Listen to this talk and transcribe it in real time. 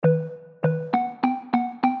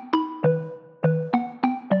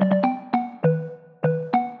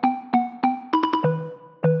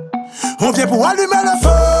On vient pour allumer le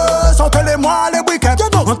feu. Sortez-les-moi les briquettes.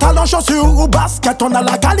 En talent, chaussures ou basket, on a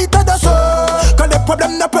la qualité de ceux que les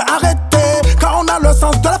problèmes ne peuvent arrêter. Car on a le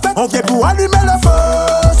sens de la fête. On vient pour allumer le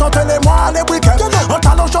feu. Sortez-les-moi les briquettes. En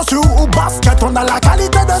talent, chaussures ou basket, on a la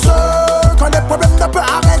qualité de ceux que les problèmes ne peuvent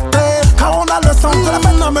arrêter. Car on a le sens de la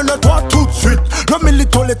fête. Amène-le-toi tout de suite. Le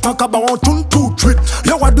milito, les temps qu'à on tourne tout de suite.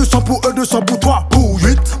 Y'aura 200 pour eux, 200 pour toi, pour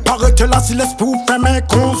 8. Paraît que là, si laisse pour faire mes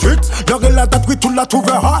consultes. Y'aurait la date, oui, tout la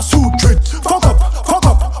trouvera sous tweet. Fuck up, fuck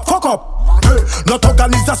up, fuck up. Notre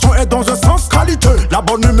organisation est dans un sens qualité. La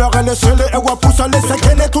bonne humeur elle est scellée et on pousse les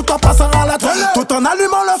séquelles tout en passant à la télé. Tout en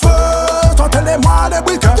allumant le feu. Sortez-les-moi les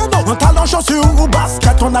briquettes. En talent, chaussures ou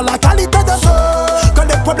basket, on a la qualité de ceux que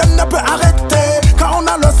les problèmes ne peuvent arrêter. Car on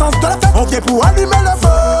a le sens de la fête. On vient pour allumer le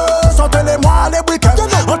feu. Sortez-les-moi les briquettes.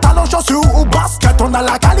 En talent, chaussures ou basket, on a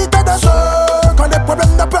la qualité de ceux que les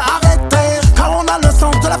problèmes ne peuvent arrêter. Car on a le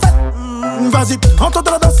sens de la fête. Vas-y, entre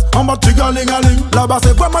dans la danse, en mode tigaling-aling. Là-bas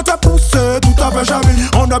c'est vraiment très poussé, tout à fait charmé.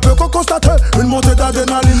 On ne peut que constater une montée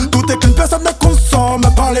d'adrénaline. Tout est qu'une personne ne consomme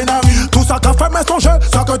par les narines. Tout ça qu'a fait mes songes,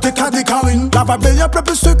 ça que t'es qu'à des carines. La vibe est un peu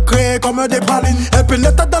plus sucrée comme des pralines. Et puis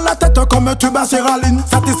les têtes dans la tête comme un tube à céraline.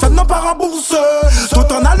 Satisfait non pas remboursé, tout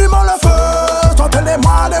en allumant le feu.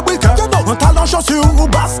 Sortez-les-moi les briquettes. En talent, chaussures ou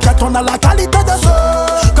basket, on a la qualité de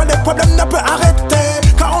ceux que les problèmes ne peuvent arrêter.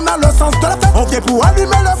 Car on a le sens de la fête. On vient pour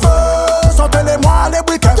allumer le feu. Sortez-les-moi les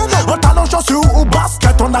briquettes. En talent, chaussures ou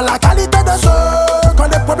basket, on a la qualité de ceux que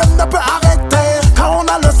les problèmes ne peuvent arrêter. Car on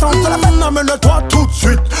a le sens de la fête. Amène-le-toi tout de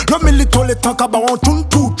suite. Le milito, les temps qu'à on tourne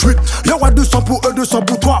tout de suite. Y'aura 200 pour eux, 200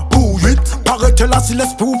 pour toi, pour 8. Paraît que là, si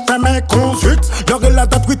laisse pour faire mes consultes. Y'aurait la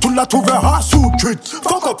date, oui, tout la trouvera sous tweet.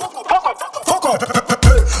 Fuck up, fuck up.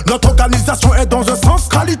 Notre organisation est dans un sens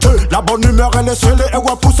qualité. La bonne humeur elle est scellée et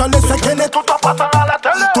on pousse les séquelles tout en passant à la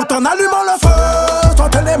télé. Tout en allumant le feu.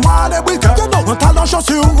 Sortez-les-moi les briquettes. En talent,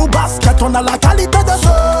 chaussures ou basket, on a la qualité de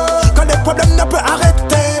ceux que les problèmes ne peuvent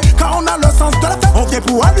arrêter. Car on a le sens de la fête. On vient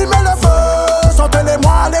pour allumer le feu.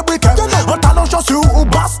 Sortez-les-moi les briquettes. En talent, chaussures ou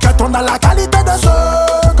basket, on a la qualité de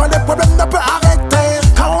ceux